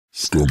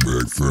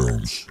Scumbag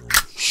Films.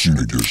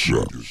 Shooter get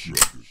shot.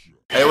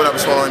 Hey, what up?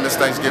 It's following this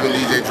Thanksgiving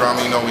DJ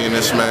drama. You know we in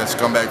this, man.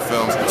 Scumbag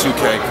Films,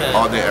 2K,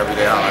 all day, every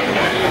day.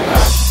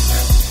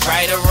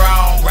 Right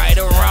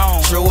or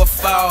wrong, true or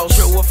false,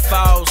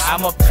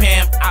 I'm a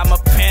pimp, I'm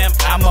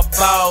a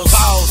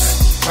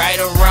boss. Right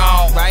or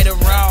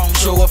wrong,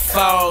 true or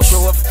false,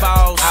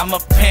 I'm a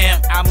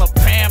pimp, I'm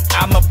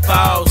a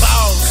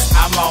boss.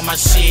 I'm on my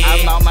shit,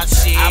 I'm on my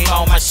shit, I'm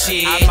on my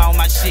shit, I'm on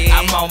my shit,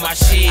 I'm on my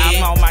shit,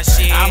 I'm on my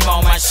shit, I'm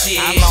on my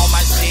shit, I'm on my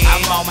shit,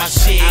 I'm on my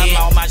shit, I'm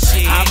on my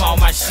shit, I'm on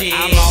my shit,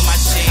 I'm on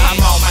my shit,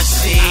 I'm on my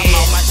shit, I'm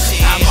on my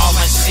shit, I'm on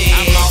my shit,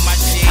 I'm on my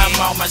shit,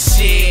 I'm on my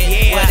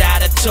shit,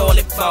 without a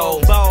toilet bowl.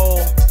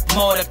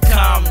 More to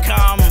come,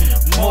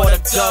 more to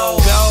go.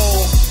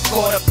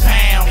 Quarter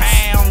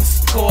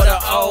pounds, quarter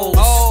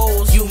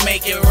O's. You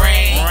make it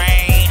rain,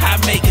 I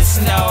make it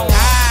snow.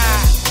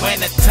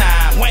 Winter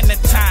time,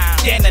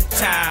 dinner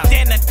time,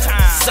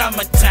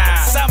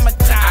 summertime,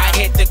 I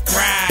hit the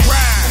grind.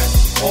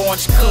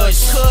 Orange Kush,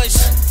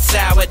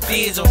 sour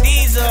diesel,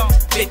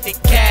 50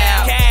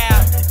 cal,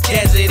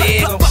 Desert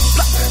Eagle.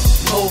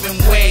 Moving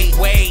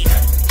weight,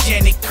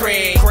 Jenny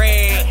Craig.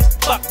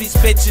 Fuck these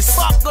bitches,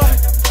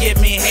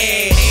 give me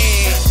head,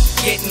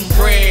 getting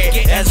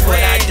bread, that's what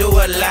I do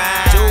a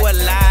lot.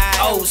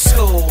 Old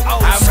school,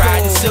 I'm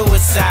riding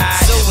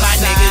suicide. My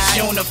niggas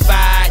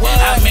unified,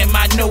 I'm in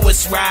my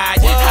newest ride.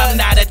 I'm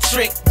not a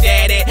trick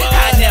daddy,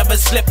 I never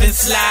slip and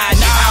slide.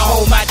 I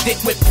hold my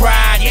dick with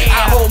pride,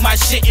 I hold my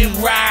shit and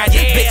ride.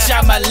 Bitch,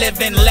 I'm a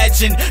living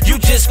legend, you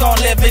just gon'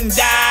 live and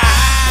die.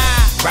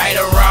 Right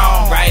or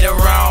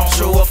wrong,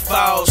 true or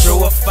false,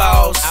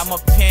 I'm a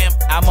pimp,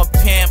 I'm a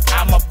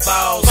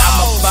boss.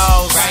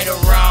 Right or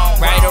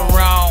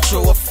wrong,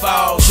 true or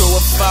false,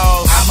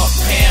 I'm a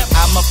pimp,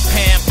 I'm a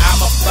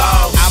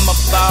boss. I'm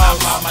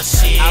on my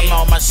shit, I'm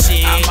on my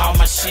shit, I'm on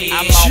my shit,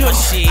 I'm on my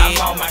shit, I'm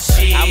on my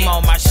shit, I'm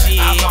on my shit,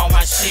 I'm on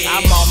my shit,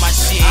 I'm on my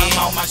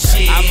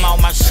shit, I'm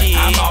on my shit,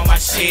 I'm on my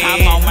shit,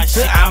 I'm on my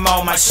shit, I'm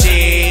on my shit,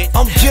 I'm on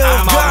my shit,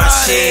 I'm on my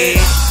shit.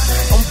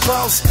 I'm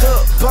bossed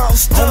up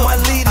on my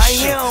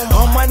leadership.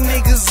 All my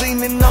niggas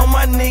eatin', all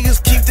my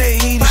niggas keep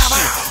that heater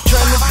shit.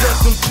 Tryna duck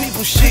them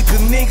people shit,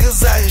 cause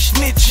niggas out here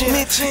snitching.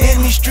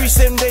 In these streets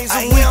 7 days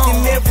a week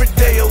and every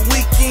day a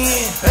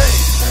weekend. Hey,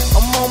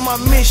 I'm on my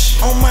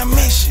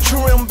mission,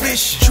 true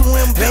ambition.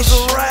 As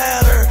a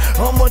rider,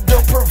 I'm a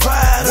dope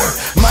provider.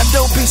 My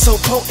dope be so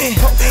potent,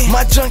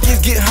 my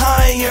junkies get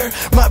higher.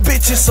 My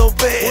bitch is so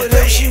bad,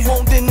 if she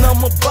won't then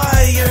I'ma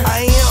buy her.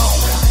 I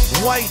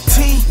am white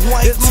tee,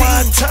 it's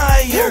my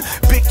attire.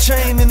 Big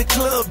chain in the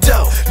club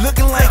though,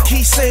 looking like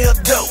he sell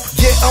dope.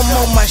 Yeah, I'm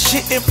on my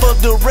shit, and for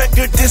the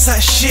record, this how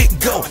shit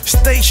go.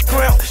 Stay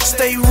scrap,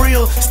 stay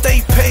real,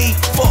 stay paid,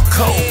 fuck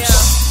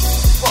hoes.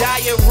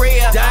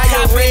 Diarrhea,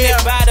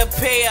 confident by the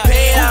pair.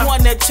 Who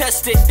wanna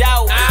test it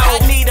out?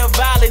 I need a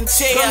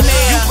volunteer.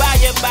 You buy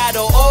it by the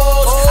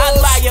O's, I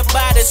buy it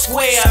by the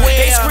square.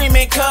 They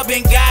screaming Cub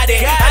and Gotti,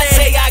 I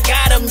say I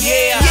got them,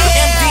 yeah.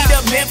 MD to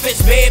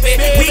Memphis, baby,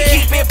 we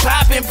keep it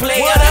poppin',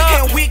 player.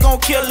 And we gon'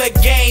 kill a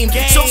game,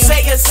 so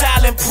say a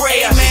silent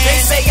prayer. They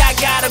say I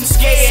got them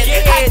scared,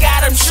 I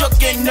got them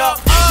shooken up.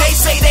 They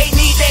say they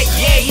need that,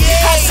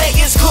 I say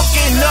it's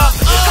cooking up.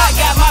 I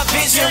got my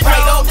vision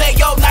right all day,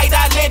 all night,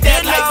 I live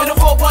that life. In the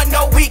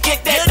 410, we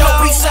get that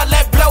dough, we sell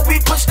that blow, we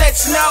push that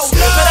snow.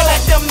 Better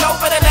let them know,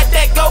 better let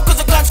that go, cause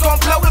the gun's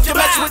gon' blow. If you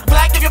mess with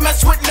black, if you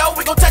mess with low,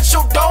 we gon' touch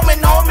your dome, and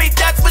homie,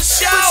 that's for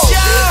sure.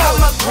 I'm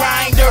a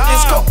grinder,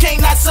 this cocaine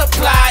not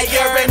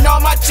supplier, and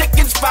all my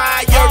chickens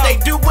fire, they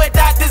do what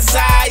I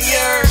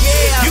desire.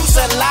 You's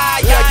a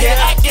liar, you're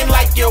acting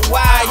like you're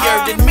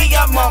wired, and me,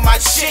 I'm on my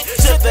shit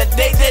till the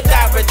day that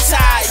I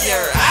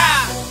retire.